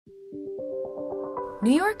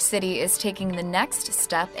New York City is taking the next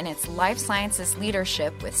step in its life sciences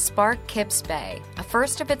leadership with Spark Kips Bay, a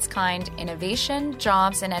first-of-its-kind innovation,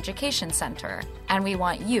 jobs, and education center, and we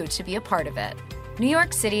want you to be a part of it. New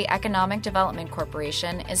York City Economic Development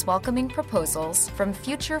Corporation is welcoming proposals from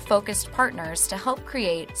future-focused partners to help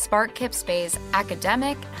create Spark Kips Bay's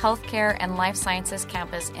academic, healthcare, and life sciences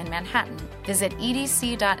campus in Manhattan. Visit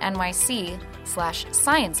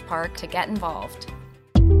edc.nyc/Science Park to get involved.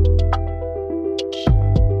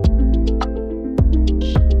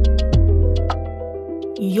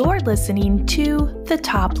 You're listening to The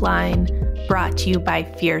Top Line, brought to you by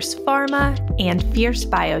Fierce Pharma and Fierce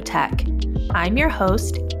Biotech. I'm your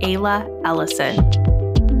host, Ayla Ellison.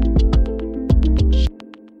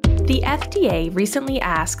 The FDA recently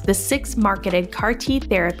asked the 6 marketed CAR-T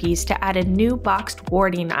therapies to add a new boxed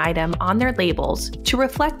warning item on their labels to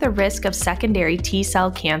reflect the risk of secondary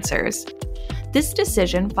T-cell cancers. This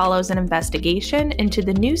decision follows an investigation into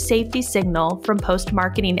the new safety signal from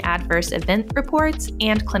post-marketing adverse event reports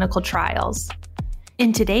and clinical trials.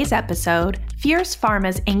 In today's episode, Fierce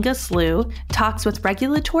Pharma's Angus Liu talks with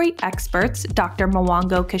regulatory experts Dr.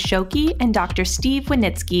 Mwango Khashoggi and Dr. Steve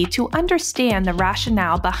Winitsky to understand the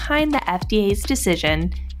rationale behind the FDA's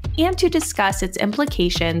decision and to discuss its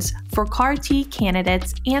implications for CAR-T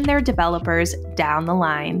candidates and their developers down the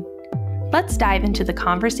line. Let's dive into the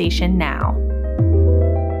conversation now.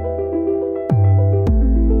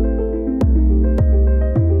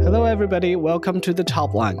 Hello everybody, welcome to The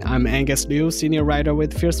Top Line. I'm Angus Liu, senior writer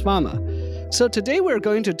with Fierce Pharma. So today we're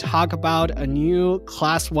going to talk about a new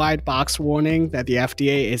class-wide box warning that the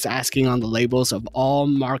FDA is asking on the labels of all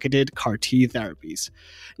marketed CAR-T therapies.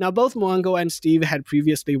 Now, both Mwango and Steve had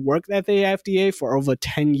previously worked at the FDA for over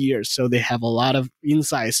 10 years, so they have a lot of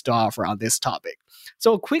insights to offer on this topic.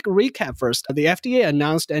 So a quick recap first. The FDA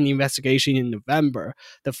announced an investigation in November.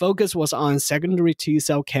 The focus was on secondary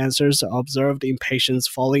T-cell cancers observed in patients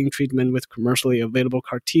following treatment with commercially available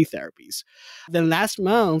CAR-T therapies. Then last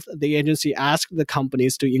month, the agency asked the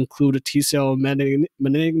companies to include T-cell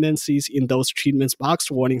malignancies in those treatments box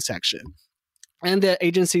warning section. And the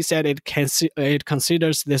agency said it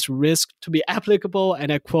considers this risk to be applicable,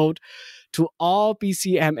 and I quote, to all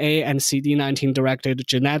BCMA and CD19-directed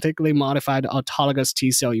genetically modified autologous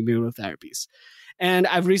T-cell immunotherapies. And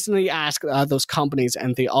I've recently asked those companies,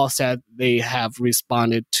 and they all said they have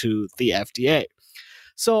responded to the FDA.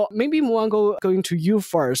 So maybe Mwango, going to you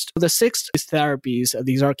first. The 6 therapies,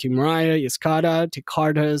 these are Kymriah, Yescarta,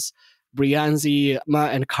 Tecartus, Breyanzi,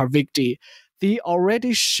 and Carvykti. They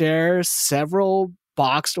already share several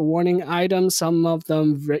boxed warning items, some of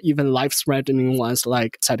them even life-threatening ones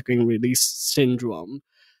like cytokine release syndrome.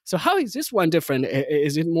 So how is this one different?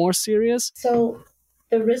 Is it more serious? So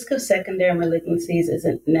the risk of secondary malignancies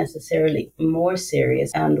isn't necessarily more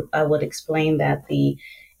serious, and I would explain that the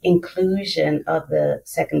inclusion of the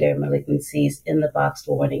secondary malignancies in the boxed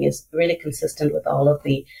warning is really consistent with all of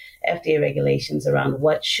the FDA regulations around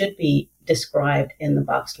what should be described in the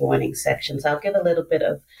boxed warning sections. I'll give a little bit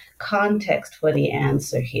of context for the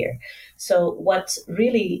answer here. So what's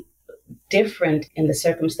really different in the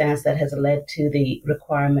circumstance that has led to the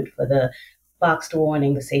requirement for the boxed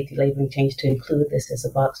warning, the safety labeling change to include this as a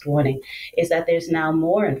boxed warning, is that there's now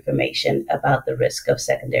more information about the risk of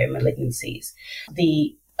secondary malignancies.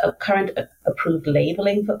 The current approved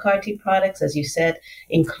labeling for CAR-T products, as you said,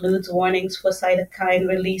 includes warnings for cytokine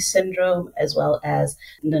release syndrome, as well as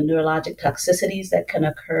the neurologic toxicities that can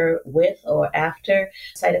occur with or after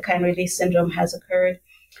cytokine release syndrome has occurred.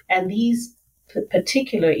 And these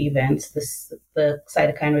particular events, the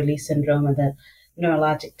cytokine release syndrome and the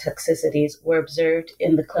neurologic toxicities, were observed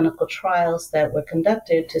in the clinical trials that were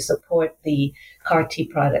conducted to support the CAR-T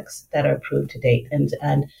products that are approved to date. And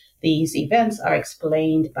these events are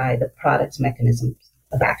explained by the product's mechanisms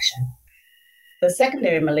of action. The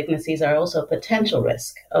secondary malignancies are also a potential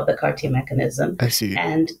risk of the CAR-T mechanism. I see.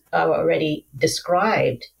 And are already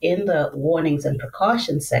described in the warnings and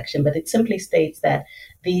precautions section, but it simply states that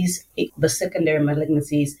the secondary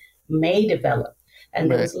malignancies may develop.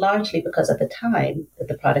 And it was largely because at the time that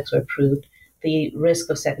the products were approved, the risk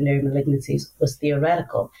of secondary malignancies was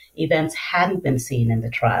theoretical. Events hadn't been seen in the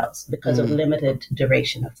trials because of limited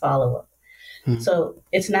duration of follow-up. So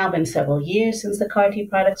it's now been several years since the CAR-T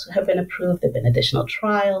products have been approved. There have been additional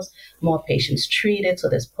trials, more patients treated, so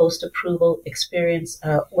there's post-approval experience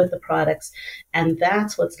with the products. And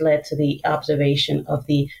that's what's led to the observation of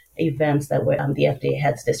the events that were the FDA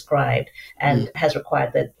has described and has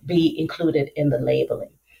required that be included in the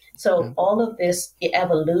labeling. So all of this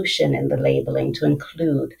evolution in the labeling to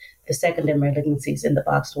include the secondary malignancies in the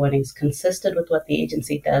boxed warnings consistent with what the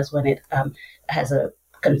agency does when it has a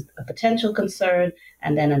a potential concern,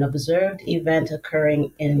 and then an observed event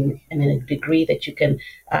occurring in a degree that you can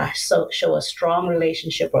show a strong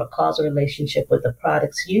relationship or a causal relationship with the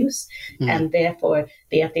product's use. And therefore,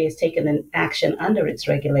 the FDA has taken an action under its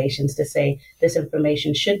regulations to say this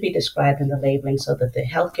information should be described in the labeling so that the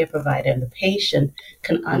healthcare provider and the patient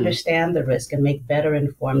can understand the risk and make better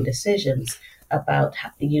informed decisions about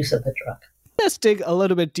the use of the drug. Let's dig a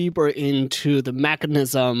little bit deeper into the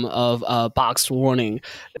mechanism of box warning.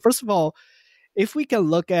 First of all, if we can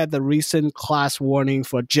look at the recent class warning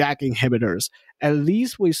for JAK inhibitors, at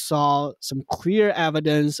least we saw some clear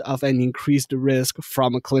evidence of an increased risk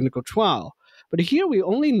from a clinical trial. But here we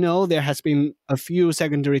only know there has been a few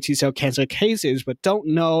secondary T-cell cancer cases, but don't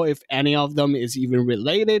know if any of them is even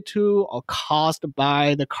related to or caused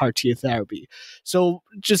by the CAR T therapy. So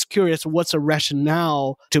just curious, what's the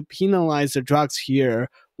rationale to penalize the drugs here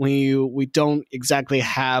when we don't exactly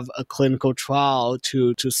have a clinical trial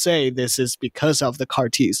to say this is because of the CAR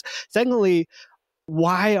Ts? Secondly,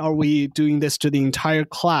 why are we doing this to the entire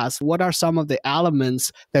class? What are some of the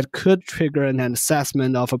elements that could trigger an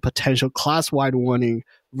assessment of a potential class-wide warning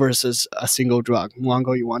versus a single drug?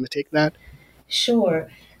 Mwango, you want to take that? Sure.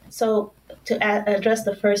 So to address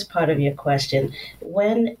the first part of your question,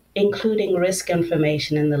 when including risk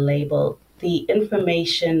information in the label, the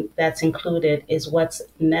information that's included is what's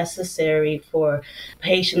necessary for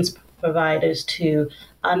patients, providers to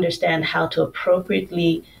understand how to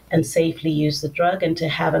appropriately and safely use the drug and to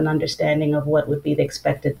have an understanding of what would be the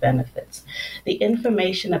expected benefits. The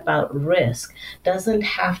information about risk doesn't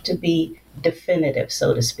have to be definitive,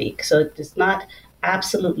 so to speak. So it is not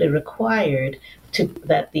absolutely required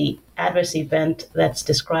that the adverse event that's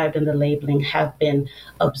described in the labeling have been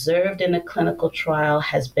observed in a clinical trial,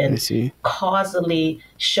 has been causally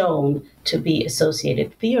shown to be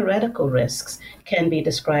associated. Theoretical risks can be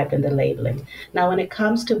described in the labeling. Now, when it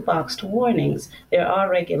comes to boxed warnings, there are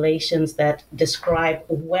regulations that describe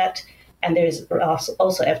and there's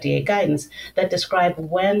also FDA guidance that describe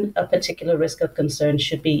when a particular risk of concern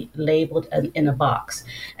should be labeled in a box.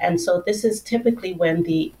 And so this is typically when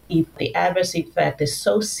the adverse effect is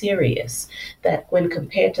so serious that when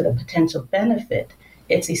compared to the potential benefit,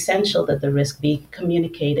 it's essential that the risk be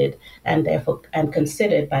communicated and therefore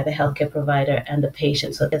considered by the healthcare provider and the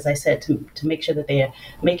patient. So as I said, to make sure that they are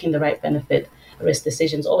making the right benefit risk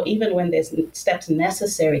decisions, or even when there's steps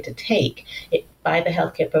necessary to take it by the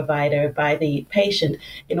healthcare provider, by the patient,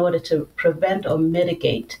 in order to prevent or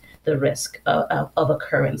mitigate the risk of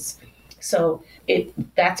occurrence. So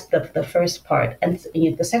that's the first part. And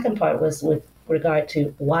the second part was with regard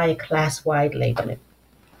to why class-wide labeling.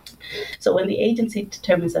 So when the agency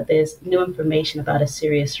determines that there's new information about a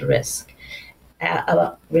serious risk,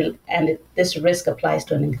 and this risk applies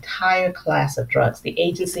to an entire class of drugs, the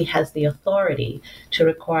agency has the authority to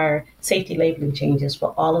require safety labeling changes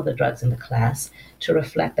for all of the drugs in the class to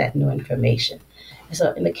reflect that new information.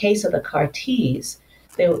 So in the case of the CAR Ts,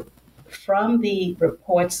 from the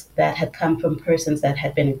reports that had come from persons that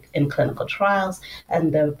had been in clinical trials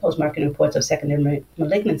and the post-marketing reports of secondary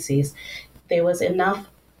malignancies, there was enough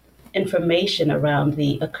information around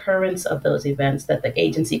the occurrence of those events that the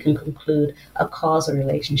agency can conclude a causal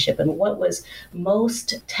relationship. And what was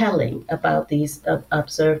most telling about these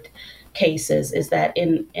observed cases is that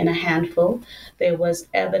in a handful, there was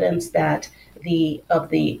evidence that the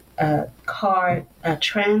CAR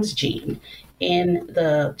transgene in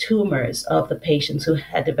the tumors of the patients who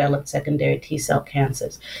had developed secondary T-cell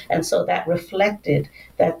cancers. And so that reflected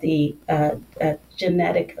that the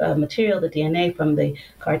genetic material, the DNA from the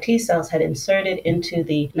CAR T-cells, had inserted into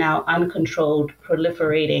the now uncontrolled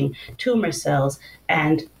proliferating tumor cells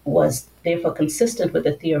and was therefore consistent with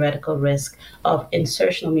the theoretical risk of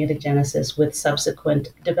insertional mutagenesis with subsequent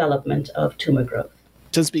development of tumor growth.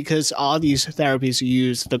 Just because all these therapies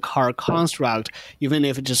use the CAR construct, even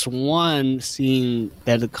if just one seeing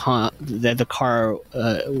that the CAR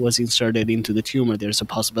was inserted into the tumor, there's a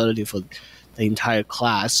possibility for the entire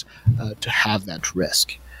class to have that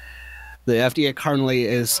risk. The FDA currently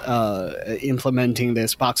is implementing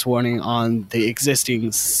this box warning on the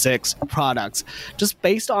existing 6 products. Just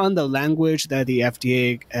based on the language that the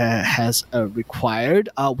FDA has required,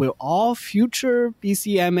 will all future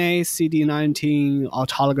BCMA, CD19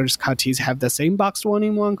 autologous CAR Ts have the same box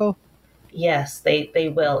warning, Mwango? Yes,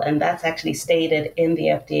 they will. And that's actually stated in the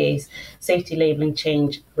FDA's safety labeling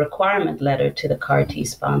change requirement letter to the CAR T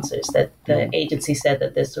sponsors, that the agency said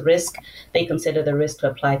that this risk, they consider the risk to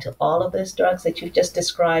apply to all of these drugs that you've just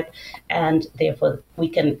described. And therefore, we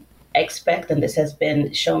can expect, and this has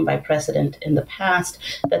been shown by precedent in the past,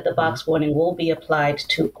 that the box warning will be applied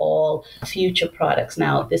to all future products.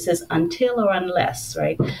 Now, this is until or unless,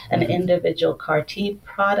 right, an individual CAR T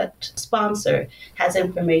product sponsor has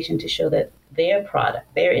information to show that their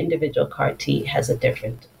product, their individual CAR T, has a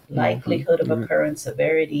different likelihood of occurrence,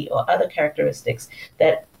 severity, or other characteristics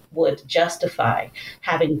that would justify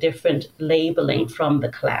having different labeling from the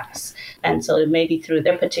class. And so it may be through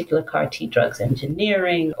their particular CAR T drugs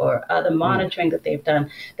engineering or other monitoring that they've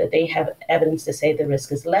done that they have evidence to say the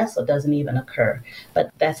risk is less or doesn't even occur.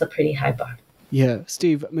 But that's a pretty high bar. Yeah,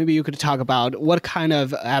 Steve, maybe you could talk about what kind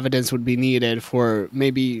of evidence would be needed for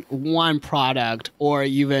maybe one product or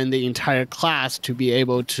even the entire class to be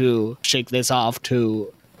able to shake this off,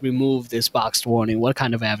 to remove this boxed warning. What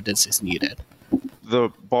kind of evidence is needed? The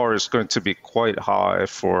bar is going to be quite high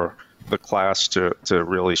for the class to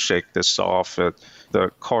really shake this off.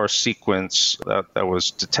 The CAR sequence that was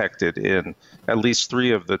detected in at least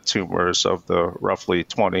 3 of the tumors of the roughly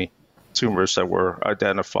 20 tumors that were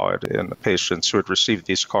identified in the patients who had received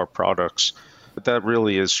these CAR products, that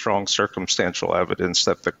really is strong circumstantial evidence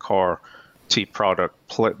that the CAR T product,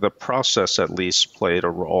 the process at least, played a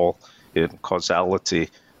role in causality.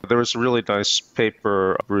 There was a really nice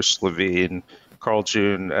paper, Bruce Levine, Carl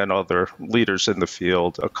June, and other leaders in the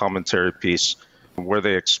field, a commentary piece, where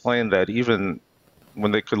they explained that even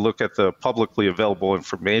when they could look at the publicly available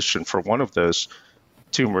information for one of those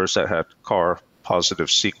tumors that had CAR positive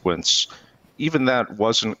sequence, even that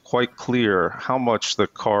wasn't quite clear how much the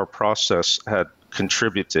CAR process had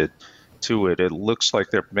contributed to it. It looks like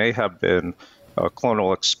there may have been a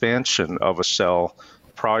clonal expansion of a cell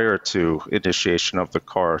prior to initiation of the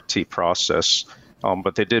CAR T process.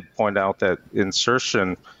 But they did point out that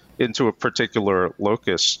insertion into a particular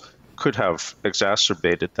locus could have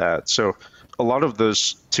exacerbated that. So a lot of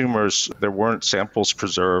those tumors, there weren't samples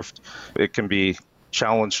preserved. It can be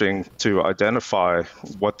challenging to identify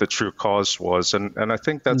what the true cause was. And I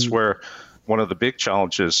think that's where one of the big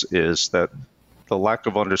challenges is, that the lack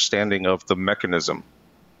of understanding of the mechanism.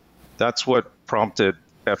 That's what prompted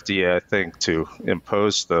FDA, I think, to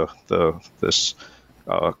impose this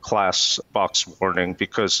class box warning,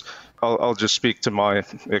 because I'll just speak to my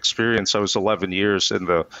experience. I was 11 years in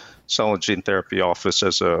the cell and gene therapy office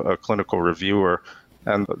as a clinical reviewer,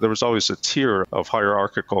 and there was always a tier of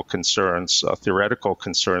hierarchical concerns, theoretical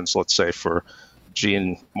concerns, let's say, for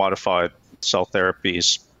gene-modified cell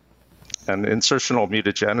therapies. And insertional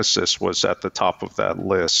mutagenesis was at the top of that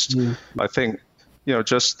list. I think,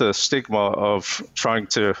 just the stigma of trying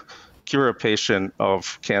to cure a patient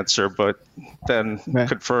of cancer, but then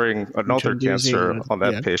conferring another cancer on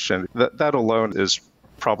that patient, that alone is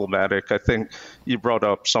problematic. I think you brought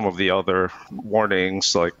up some of the other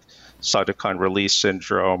warnings, like cytokine release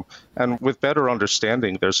syndrome. And with better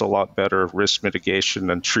understanding, there's a lot better risk mitigation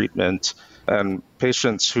and treatment. And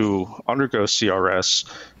patients who undergo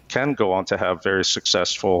CRS can go on to have very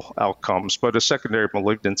successful outcomes. But a secondary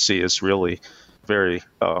malignancy is really very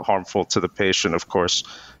harmful to the patient, of course.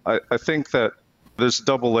 I think that there's a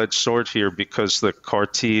double-edged sword here, because the CAR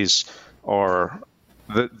Ts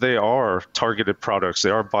they are targeted products. They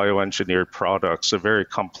are bioengineered products. They're very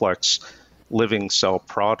complex living cell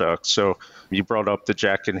products. So you brought up the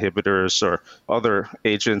JAK inhibitors or other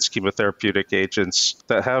agents, chemotherapeutic agents,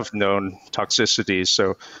 that have known toxicities.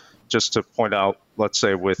 So just to point out, let's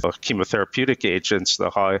say with chemotherapeutic agents, the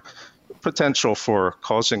high potential for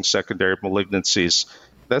causing secondary malignancies,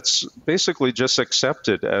 that's basically just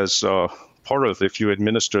accepted as part of, if you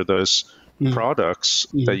administer those products,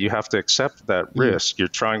 that you have to accept that risk. You're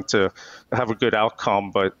trying to have a good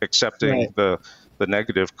outcome, but accepting the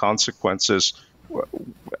negative consequences.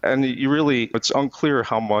 And it's unclear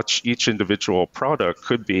how much each individual product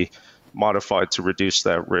could be modified to reduce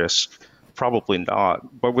that risk. Probably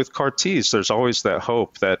not. But with CAR Ts, there's always that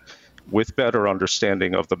hope that with better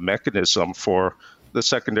understanding of the mechanism for the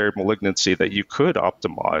secondary malignancy, that you could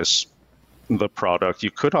optimize the product,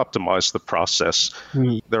 you could optimize the process.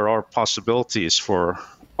 There are possibilities for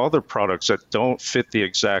other products that don't fit the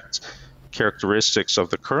exact characteristics of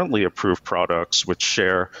the currently approved products, which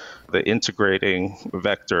share the integrating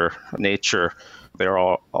vector nature. They're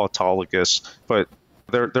all autologous, but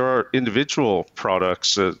there are individual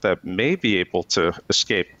products that may be able to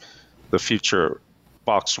escape the future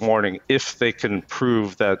box warning if they can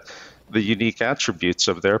prove that the unique attributes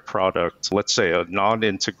of their product, let's say a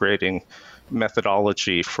non-integrating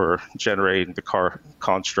methodology for generating the CAR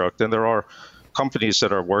construct. And there are companies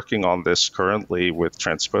that are working on this currently with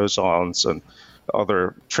transposons and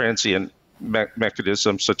other transient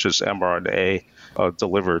mechanisms such as mRNA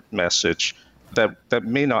delivered message that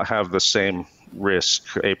may not have the same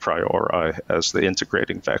risk a priori as the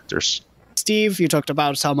integrating vectors. Steve, you talked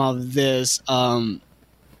about some of this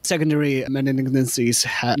secondary malignancies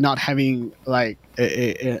not having like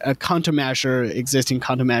a countermeasure, existing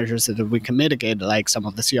countermeasures that we can mitigate, like some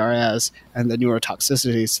of the CRS and the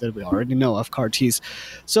neurotoxicities that we already know of CAR-Ts.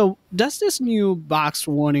 So does this new box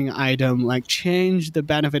warning item like change the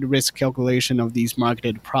benefit risk calculation of these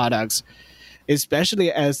marketed products,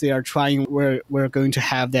 especially as they are trying, we're going to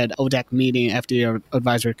have that ODAC meeting, FDA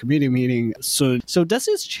Advisory Committee meeting soon. So does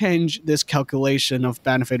this change this calculation of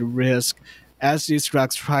benefit risk as these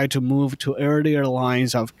drugs try to move to earlier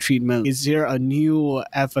lines of treatment? Is there a new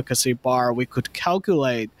efficacy bar we could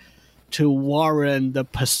calculate to warrant the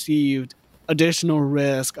perceived additional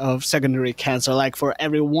risk of secondary cancer? Like for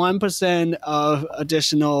every 1% of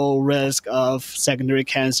additional risk of secondary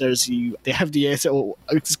cancers, the FDA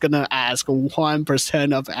is going to ask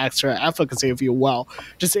 1% of extra efficacy, if you will,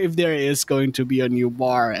 just if there is going to be a new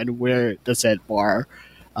bar, and where does that bar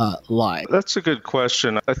lie? That's a good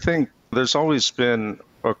question. I think there's always been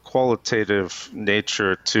a qualitative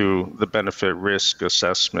nature to the benefit risk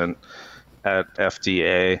assessment at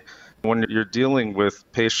FDA. When you're dealing with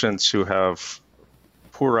patients who have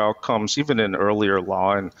poor outcomes, even in earlier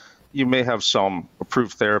line, you may have some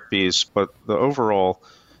approved therapies, but the overall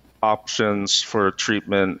options for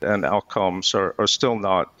treatment and outcomes are still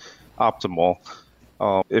not optimal.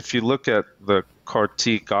 If you look at the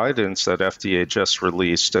CAR-T guidance that FDA just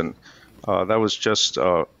released, and that was just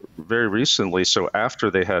very recently, so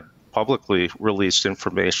after they had publicly released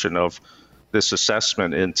information of this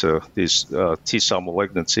assessment into these T-cell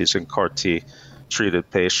malignancies in CAR-T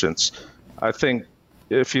treated patients. I think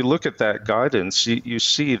if you look at that guidance, you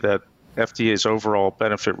see that FDA's overall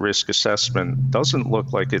benefit risk assessment doesn't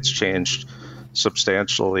look like it's changed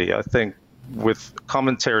substantially. I think with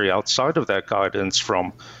commentary outside of that guidance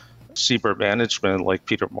from CBER management like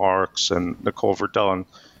Peter Marks and Nicole Verdun,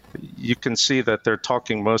 you can see that they're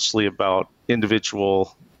talking mostly about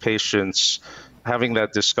individual patients having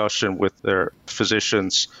that discussion with their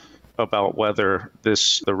physicians about whether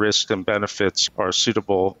the risks and benefits are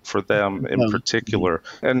suitable for them in particular.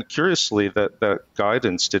 And curiously, that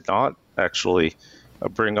guidance did not actually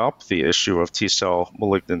bring up the issue of T-cell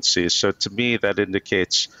malignancies. So to me, that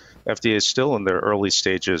indicates FDA is still in their early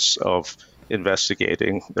stages of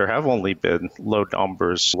investigating. There have only been low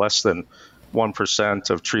numbers, less than 1%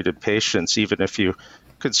 of treated patients, even if you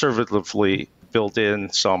conservatively build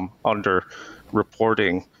in some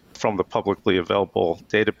under-reporting from the publicly available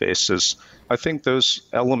databases. I think those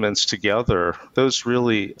elements together, those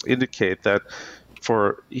really indicate that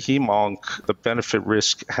for hem-onc, the benefit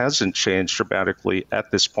risk hasn't changed dramatically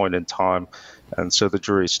at this point in time. And so the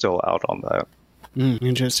jury's still out on that.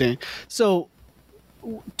 Interesting. So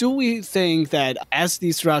do we think that as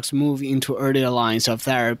these drugs move into earlier lines of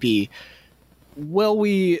therapy, will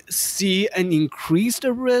we see an increased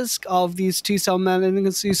risk of these T-cell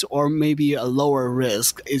malignancies or maybe a lower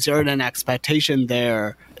risk? Is there an expectation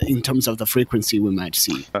there in terms of the frequency we might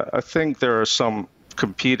see? I think there are some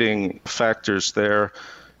competing factors there.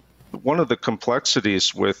 One of the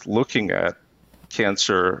complexities with looking at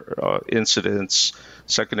cancer incidence,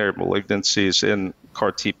 secondary malignancies in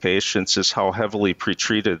CAR-T patients is how heavily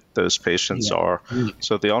pretreated those patients are.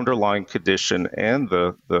 So the underlying condition and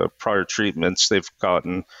the prior treatments they've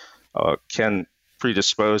gotten can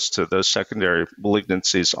predispose to those secondary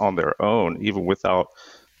malignancies on their own, even without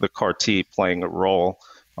the CAR-T playing a role.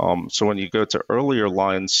 So when you go to earlier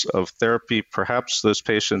lines of therapy, perhaps those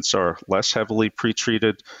patients are less heavily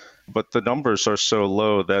pretreated, but the numbers are so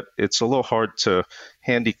low that it's a little hard to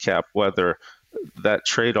handicap whether that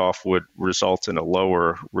trade-off would result in a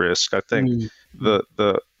lower risk. I think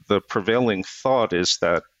the prevailing thought is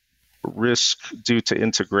that risk due to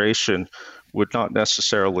integration would not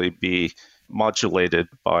necessarily be modulated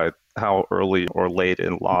by how early or late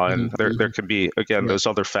in line. There can be, again, those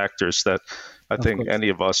other factors that I think any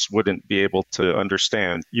of us wouldn't be able to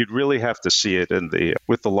understand. You'd really have to see it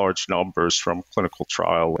with the large numbers from clinical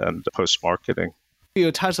trial and post-marketing. You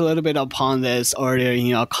touched a little bit upon this earlier in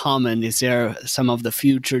your comment. Is there some of the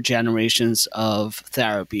future generations of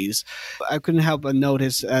therapies? I couldn't help but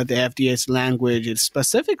notice the FDA's language. It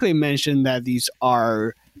specifically mentioned that these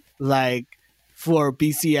are like for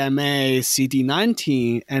BCMA,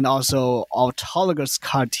 CD19, and also autologous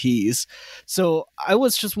CAR-Ts. So I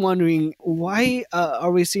was just wondering, why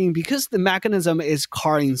are we seeing, because the mechanism is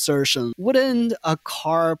CAR insertion, wouldn't a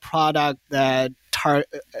CAR product that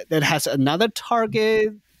has another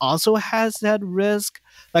target also has that risk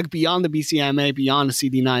like beyond the BCMA, beyond the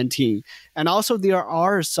CD19. And also there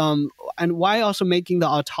are some, and why also making the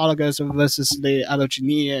autologous versus the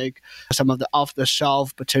allogeneic, some of the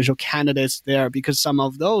off-the-shelf potential candidates there, because some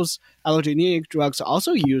of those allogeneic drugs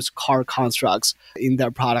also use CAR constructs in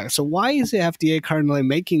their products. So why is the FDA currently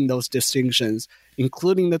making those distinctions,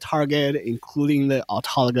 including the target, including the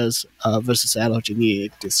autologous versus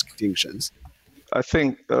allogeneic distinctions? I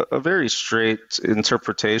think a very straight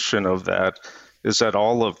interpretation of that is that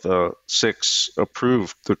all of the 6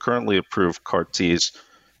 the currently approved CAR-Ts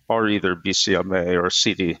are either BCMA or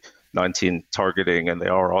CD19 targeting, and they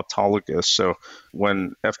are autologous. So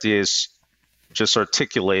when FDA is just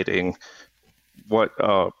articulating what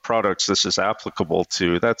products this is applicable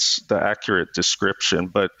to, that's the accurate description.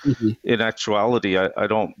 But in actuality, I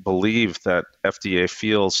don't believe that FDA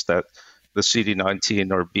feels that the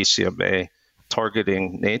CD19 or BCMA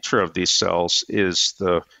targeting nature of these cells is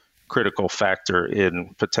the critical factor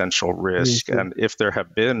in potential risk. And if there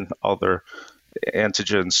have been other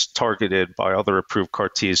antigens targeted by other approved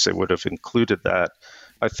CAR-Ts, they would have included that.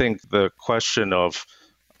 I think the question of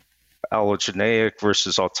allogeneic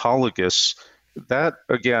versus autologous, that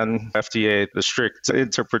again, FDA, the strict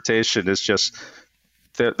interpretation is just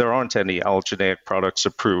that there aren't any allogeneic products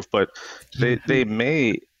approved, but they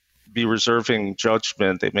may be reserving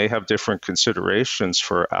judgment. They may have different considerations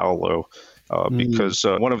for allo because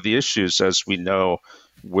one of the issues, as we know,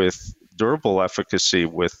 with durable efficacy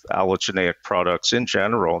with allogeneic products in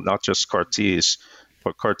general, not just CAR-Ts,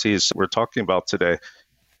 but CAR-Ts we're talking about today,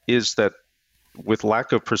 is that with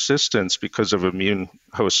lack of persistence because of immune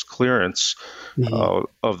host clearance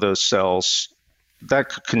of those cells, that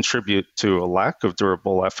could contribute to a lack of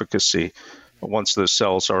durable efficacy once those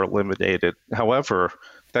cells are eliminated. However,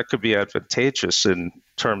 that could be advantageous in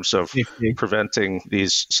terms of preventing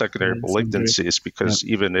these secondary malignancies, because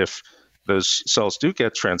even if those cells do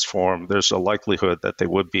get transformed, there's a likelihood that they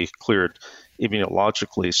would be cleared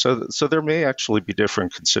immunologically. So there may actually be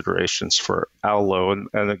different considerations for allo.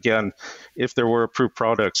 And again, if there were approved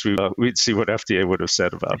products, we'd see what FDA would have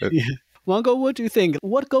said about it. Wang Ge, what do you think?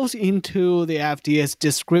 What goes into the FDA's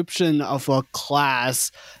description of a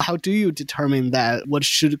class? How do you determine that? What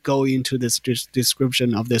should go into this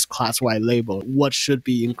description of this class-wide label? What should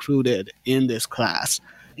be included in this class?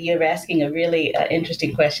 You're asking a really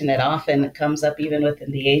interesting question that often comes up even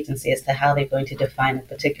within the agency as to how they're going to define a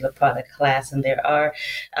particular product class. And there are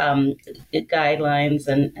guidelines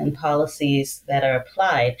and policies that are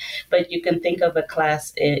applied. But you can think of a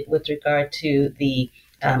class with regard to the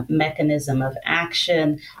mechanism of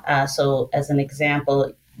action. So as an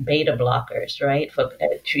example, beta blockers, right, for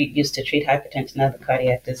used to treat hypertension and other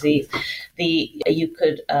cardiac disease. You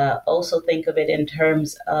could also think of it in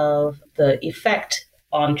terms of the effect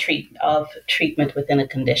on treatment within a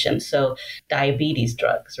condition. So diabetes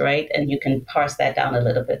drugs, right? And you can parse that down a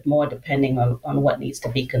little bit more depending on what needs to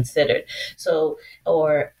be considered. So,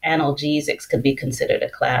 or analgesics could be considered a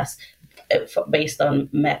class based on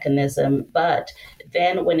mechanism. But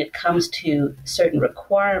then when it comes to certain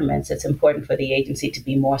requirements, it's important for the agency to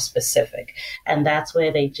be more specific. And that's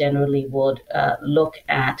where they generally would look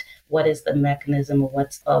at what is the mechanism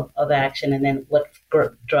of action, and then what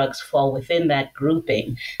drugs fall within that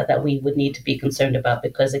grouping that we would need to be concerned about,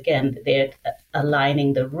 because again, they're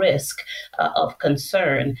aligning the risk of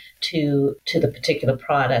concern to the particular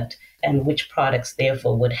product, and which products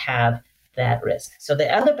therefore would have that risk. So the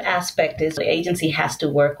other aspect is the agency has to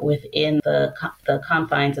work within the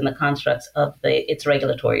confines and the constructs of its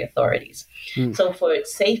regulatory authorities. So for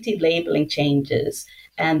safety labeling changes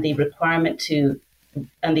and the requirement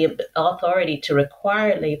and the authority to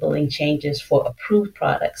require labeling changes for approved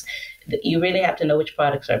products, you really have to know which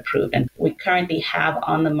products are approved. And we currently have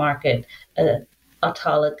on the market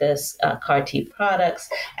autologous CAR-T products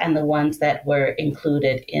and the ones that were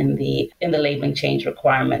included in the labeling change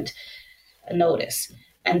requirement notice.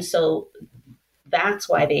 And so that's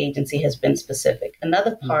why the agency has been specific.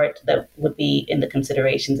 Another part that would be in the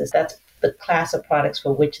considerations is that's the class of products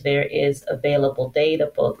for which there is available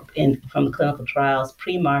data both from the clinical trials,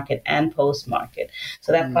 pre-market and post-market.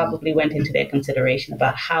 So that probably went into their consideration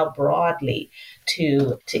about how broadly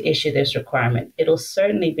to issue this requirement. It'll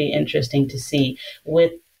certainly be interesting to see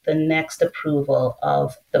with the next approval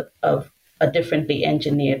of a differently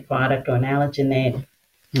engineered product or an allogeneic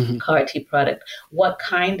CAR-T product, what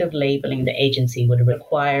kind of labeling the agency would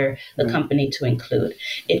require the company to include.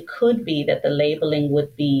 It could be that the labeling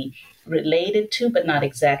would be related to, but not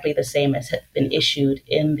exactly the same as had been issued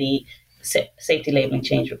in the safety labeling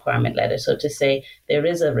change requirement letter. So to say there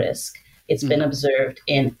is a risk, it's been observed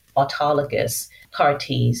in autologous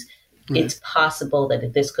CAR-Ts, it's possible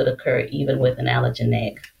that this could occur even with an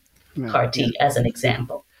allogeneic CAR T, as an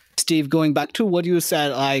example. Steve, going back to what you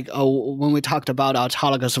said, when we talked about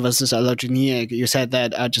autologous versus allogeneic, you said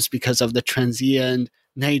that just because of the transient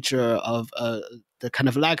nature of the kind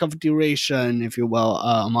of lack of duration, if you will,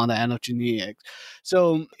 among the allogeneic.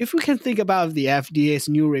 So if we can think about the FDA's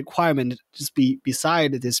new requirement, just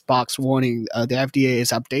beside this box warning, the FDA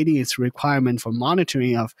is updating its requirement for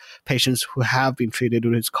monitoring of patients who have been treated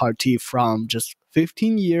with CAR T from just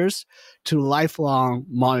 15 years to lifelong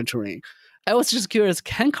monitoring. I was just curious,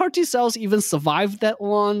 can CAR T cells even survive that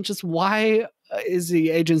long? Just why is the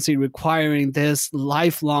agency requiring this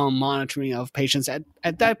lifelong monitoring of patients?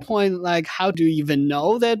 At that point, how do you even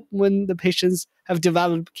know that when the patients have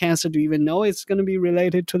developed cancer, do you even know it's going to be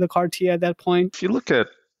related to the CAR T at that point? If you look at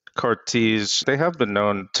CAR Ts, they have been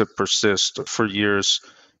known to persist for years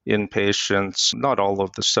in patients, not all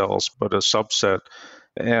of the cells, but a subset.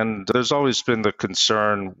 And there's always been the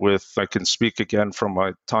concern with, I can speak again from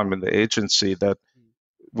my time in the agency, that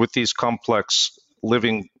with these complex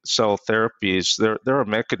living cell therapies, there are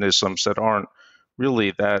mechanisms that aren't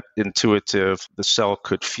really that intuitive. The cell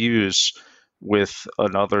could fuse with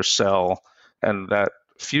another cell, and that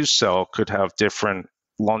fused cell could have different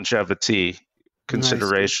longevity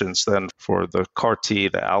considerations than for the CAR T,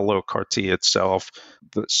 the allo CAR T itself.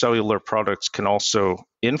 The cellular products can also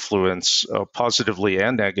influence positively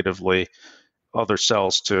and negatively other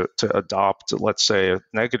cells to adopt. Let's say a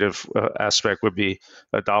negative aspect would be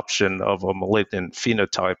adoption of a malignant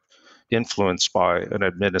phenotype influenced by an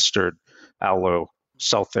administered allo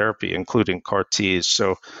cell therapy, including CAR Ts.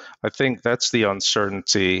 So I think that's the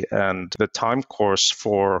uncertainty and the time course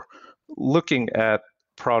for looking at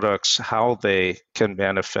products, how they can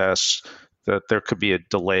manifest, that there could be a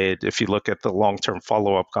delayed, if you look at the long-term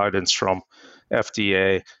follow-up guidance from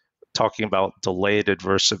FDA, talking about delayed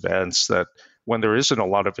adverse events, that when there isn't a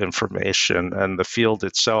lot of information and the field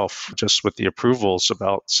itself, just with the approvals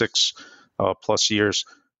about 6+ years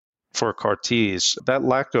for CAR Ts, that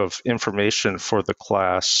lack of information for the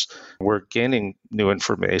class, we're gaining new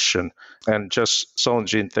information, and just cell and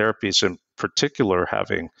gene therapies in particular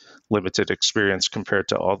having limited experience compared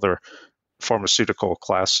to other pharmaceutical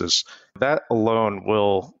classes. That alone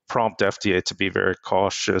will prompt FDA to be very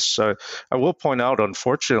cautious. I will point out,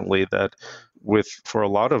 unfortunately, that for a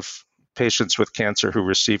lot of patients with cancer who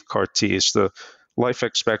receive CAR Ts, the life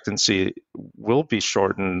expectancy will be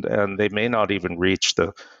shortened, and they may not even reach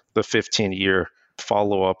the 15-year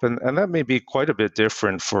follow-up. And that may be quite a bit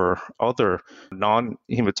different for other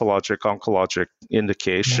non-hematologic oncologic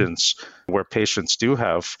indications where patients do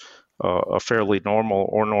have a fairly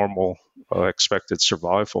normal expected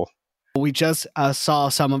survival. We just saw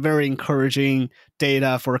some very encouraging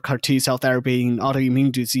data for CAR T cell therapy in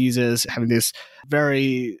autoimmune diseases, having this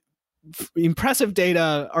very impressive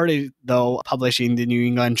data early, though, published in the New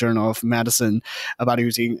England Journal of Medicine about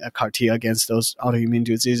using a CAR T against those autoimmune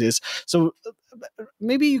diseases. So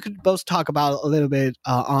maybe you could both talk about a little bit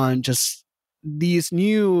on just these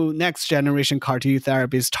new next generation CAR T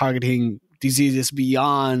therapies targeting diseases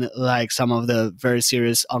beyond some of the very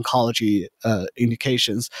serious oncology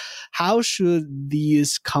indications. How should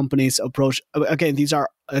these companies approach, again, these are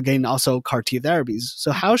also CAR T therapies,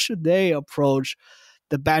 so how should they approach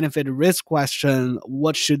the benefit risk question?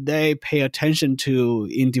 What should they pay attention to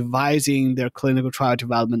in devising their clinical trial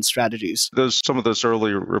development strategies? Some of those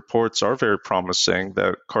early reports are very promising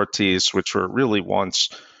that CAR Ts, which were really once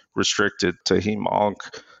restricted to hem-onc,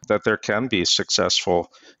 that there can be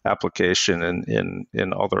successful application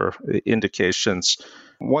in other indications.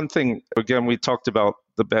 One thing, again, we talked about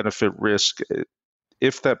the benefit risk.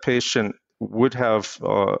 If that patient would have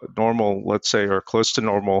normal, let's say, or close to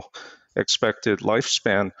normal expected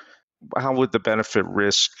lifespan, how would the benefit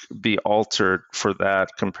risk be altered for that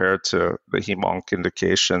compared to the hem-onc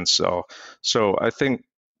indication? So I think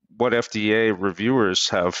what FDA reviewers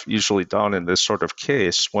have usually done in this sort of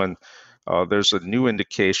case, when there's a new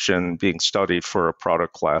indication being studied for a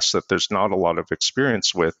product class that there's not a lot of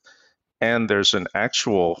experience with, and there's an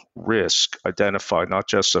actual risk identified, not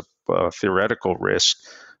just a theoretical risk,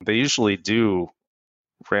 they usually do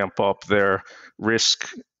ramp up their risk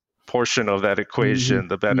portion of that equation,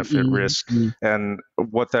 the benefit risk. And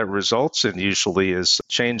what that results in usually is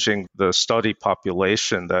changing the study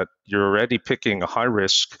population, that you're already picking a high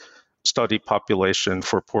risk study population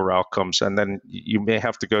for poor outcomes, and then you may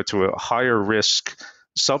have to go to a higher risk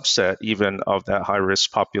subset even of that high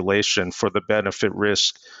risk population for the benefit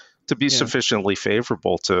risk to be sufficiently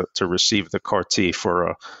favorable to receive the CAR T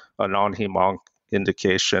for a non-hem-onc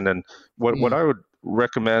indication. And what I would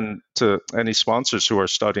recommend to any sponsors who are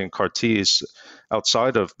studying CAR-Ts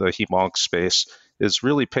outside of the hem-onc space is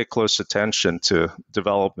really pay close attention to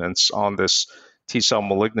developments on this T-cell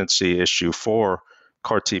malignancy issue for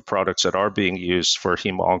CAR-T products that are being used for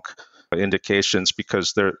hem-onc indications,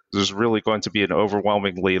 because there's really going to be an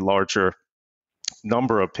overwhelmingly larger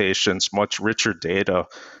number of patients, much richer data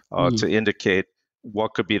to indicate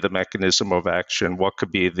what could be the mechanism of action, what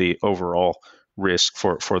could be the overall risk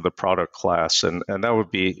for the product class. And that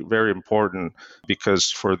would be very important,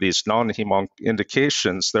 because for these non-hem-onc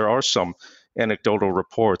indications, there are some anecdotal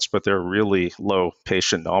reports, but they're really low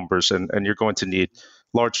patient numbers, and you're going to need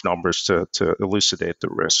large numbers to elucidate the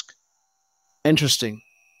risk. Interesting.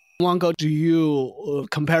 Wango, do you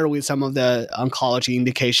compare with some of the oncology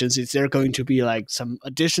indications? Is there going to be like some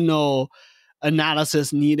additional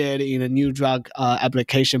analysis needed in a new drug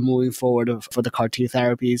application moving forward for the CAR-T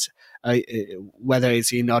therapies, whether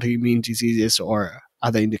it's in autoimmune diseases or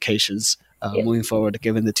other indications moving forward,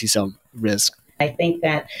 given the T-cell risk? I think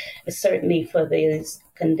that certainly for these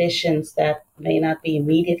conditions that may not be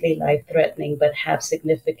immediately life-threatening but have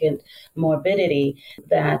significant morbidity,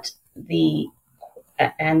 that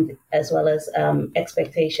and as well as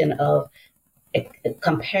expectation of a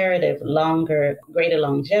comparative greater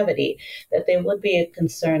longevity, that there would be a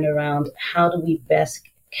concern around how do we best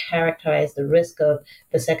characterize the risk of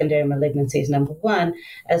the secondary malignancies, number one,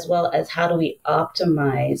 as well as how do we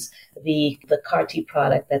optimize the CAR-T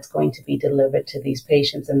product that's going to be delivered to these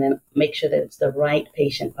patients, and then make sure that it's the right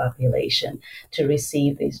patient population to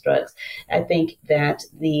receive these drugs. I think that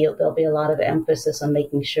there'll be a lot of emphasis on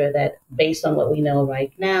making sure that, based on what we know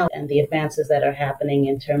right now and the advances that are happening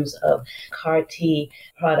in terms of CAR-T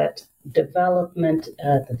product development,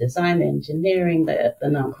 the design, the engineering, the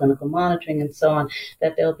non-clinical monitoring, and so on,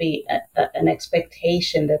 that there'll be an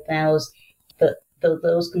expectation that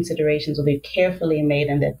those considerations will be carefully made,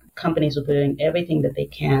 and that companies will be doing everything that they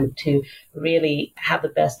can to really have the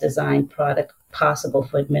best designed product possible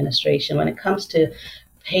for administration. When it comes to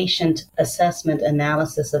patient assessment,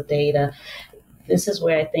 analysis of data, this is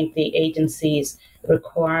where I think the agency's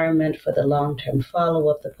requirement for the long-term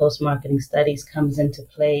follow-up, the post-marketing studies, comes into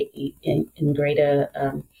play in greater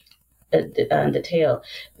detail,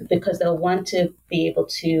 because they'll want to be able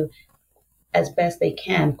to, as best they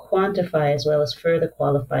can, quantify as well as further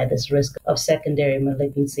qualify this risk of secondary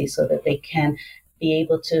malignancy, so that they can be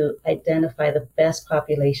able to identify the best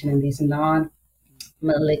population in these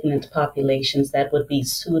non-malignant populations that would be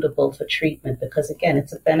suitable for treatment. Because again,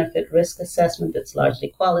 it's a benefit risk assessment that's largely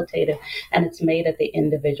qualitative, and it's made at the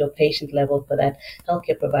individual patient level for that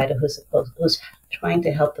healthcare provider who's trying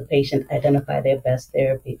to help the patient identify their best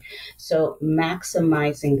therapy. So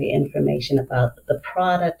maximizing the information about the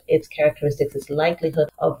product, its characteristics, its likelihood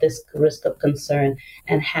of this risk of concern,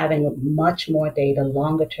 and having much more data,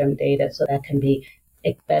 longer term data, so that can be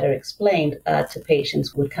better explained to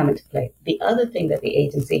patients, would come into play. The other thing that the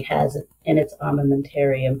agency has in its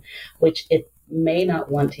armamentarium, which it may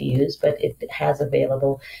not want to use, but it has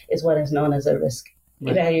available, is what is known as a risk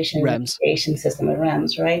evaluation and mitigation system, a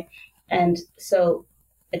REMS, right? And so,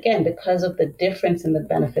 again, because of the difference in the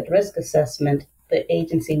benefit risk assessment, the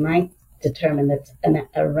agency might determine that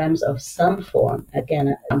a REMS of some form,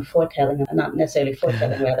 again, I'm foretelling, not necessarily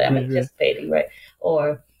foretelling, rather, I'm anticipating, right?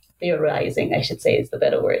 Or theorizing, I should say, is the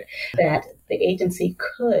better word, that the agency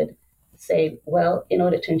could say, well, in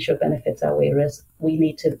order to ensure benefits outweigh risk, we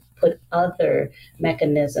need to put other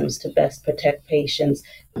mechanisms to best protect patients.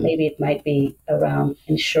 Maybe it might be around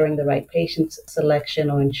ensuring the right patient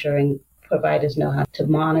selection, or ensuring providers know how to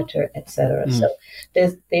monitor, et cetera. So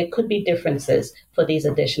there could be differences for these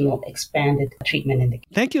additional expanded treatment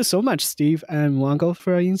indicators. Thank you so much, Steve and Wango,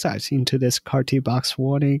 for your insights into this CAR-T box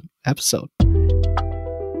warning episode.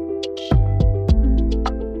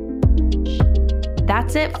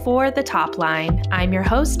 That's it for The Top Line. I'm your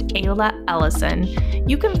host, Ayla Ellison.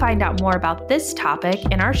 You can find out more about this topic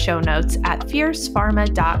in our show notes at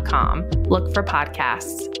fiercepharma.com. Look for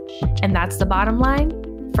podcasts. And that's the bottom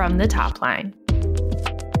line from The Top Line.